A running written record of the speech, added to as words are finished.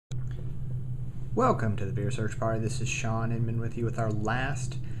Welcome to the Beer Search Party. This is Sean Inman with you with our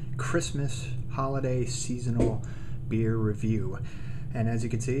last Christmas holiday seasonal beer review. And as you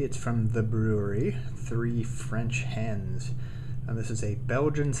can see, it's from the Bruery, 3 French Hens. Now this is a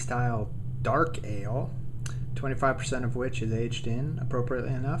Belgian-style dark ale, 25% of which is aged in,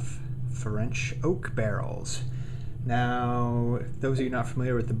 appropriately enough, French oak barrels. Now, those of you not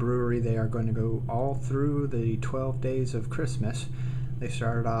familiar with the Bruery, they are going to go all through the 12 days of Christmas. They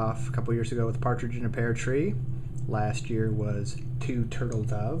started off a couple years ago with Partridge in a Pear Tree. Last year was 2 Turtle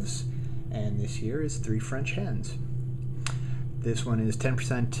Doves, and this year is 3 French Hens. This one is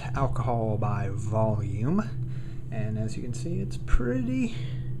 10% alcohol by volume, and as you can see, it's brownish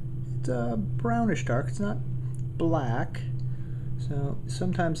dark. It's not black. So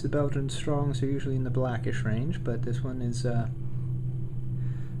sometimes the Belgian strongs are usually in the blackish range, but this one is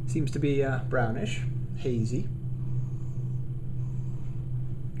seems to be brownish, hazy.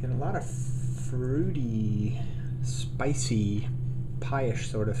 Get a lot of fruity, spicy, pie-ish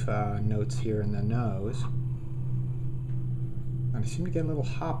sort of notes here in the nose. And I seem to get a little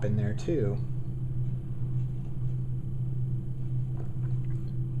hop in there too.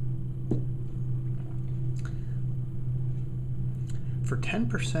 For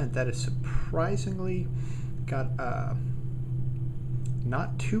 10%, that is surprisingly got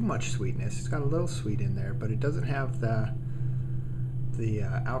not too much sweetness. It's got a little sweet in there, but it doesn't have the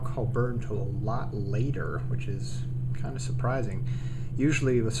alcohol burn till a lot later, which is kind of surprising.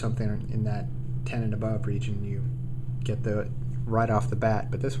 Usually with something in that 10 and above region, you get the right off the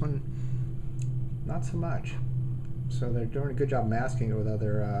bat, but this one, not so much. So they're doing a good job masking it with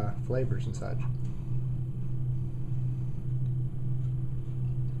other flavors and such.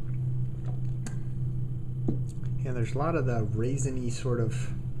 Yeah, there's a lot of the raisiny sort of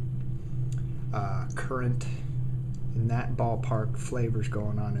currant in that ballpark flavors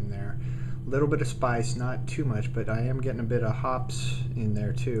going on in there. A little bit of spice, not too much, but I am getting a bit of hops in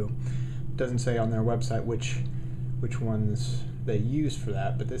there too. It doesn't say on their website which ones they use for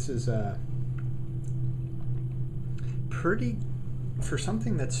that, but this is pretty, for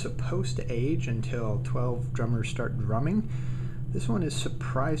something that's supposed to age until 12 drummers start drumming, this one is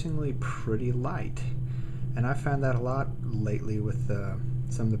surprisingly pretty light. And I found that a lot lately with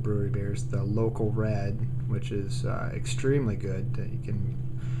some of the Bruery beers. The Local Red, which is extremely good.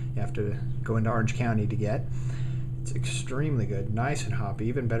 You have to go into Orange County to get. It's extremely good, nice and hoppy,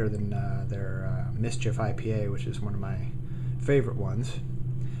 even better than their Mischief IPA, which is one of my favorite ones.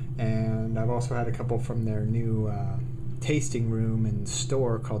 And I've also had a couple from their new tasting room and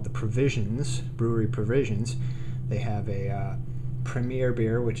store called the Provisions, Bruery Provisions. They have a Premier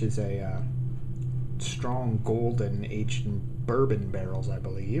beer, which is a strong golden aged in bourbon barrels, I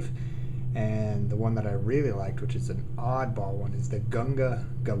believe. And the one that I really liked, which is an oddball one, is the Gunga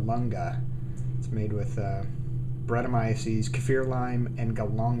Galunga. It's made with Brettanomyces, kaffir lime, and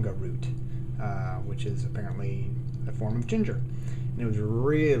galanga root, which is apparently a form of ginger. And it was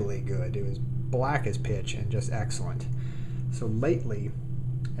really good. It was black as pitch and just excellent. So lately,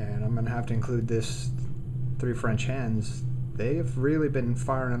 and I'm going to have to include this 3 French Hens, they have really been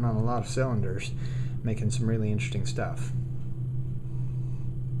firing on a lot of cylinders, making some really interesting stuff.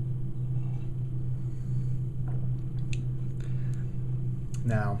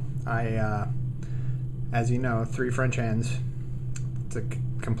 Now, as you know, 3 French Hens, it's a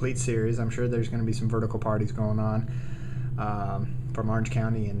complete series. I'm sure there's going to be some vertical parties going on from Orange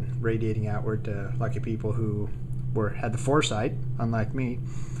County and radiating outward to lucky people who had the foresight, unlike me,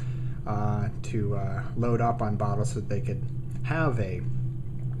 to load up on bottles so that they could have a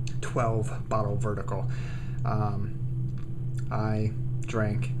 12 bottle vertical. I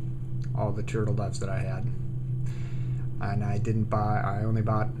drank all the Turtle Doves that I had, and I only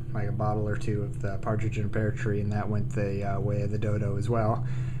bought like a bottle or 2 of the Partridge in a Pear Tree, and that went the way of the dodo as well.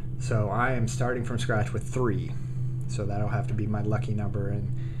 So I am starting from scratch with 3, so that'll have to be my lucky number,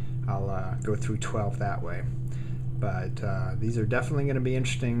 and I'll go through 12 that way. But these are definitely going to be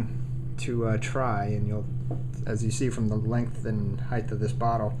interesting to try, and you'll, as you see from the length and height of this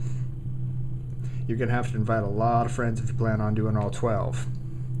bottle, you're going to have to invite a lot of friends if you plan on doing all 12,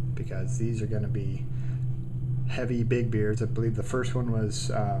 because these are going to be heavy, big beers. I believe the first one was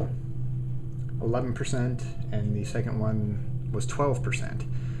 11%, and the second one was 12%.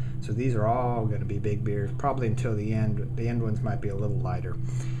 So these are all going to be big beers, probably until the end. The end ones might be a little lighter.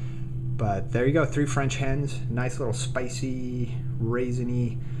 But there you go, 3 French Hens. Nice little spicy,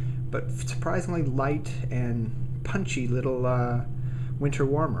 raisiny, but surprisingly light and punchy little winter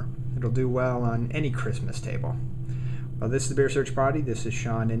warmer. It'll do well on any Christmas table. Well, this is the Beer Search Party. This is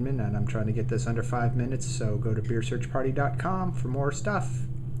Sean Inman, and I'm trying to get this under 5 minutes, so go to beersearchparty.com for more stuff.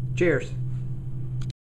 Cheers.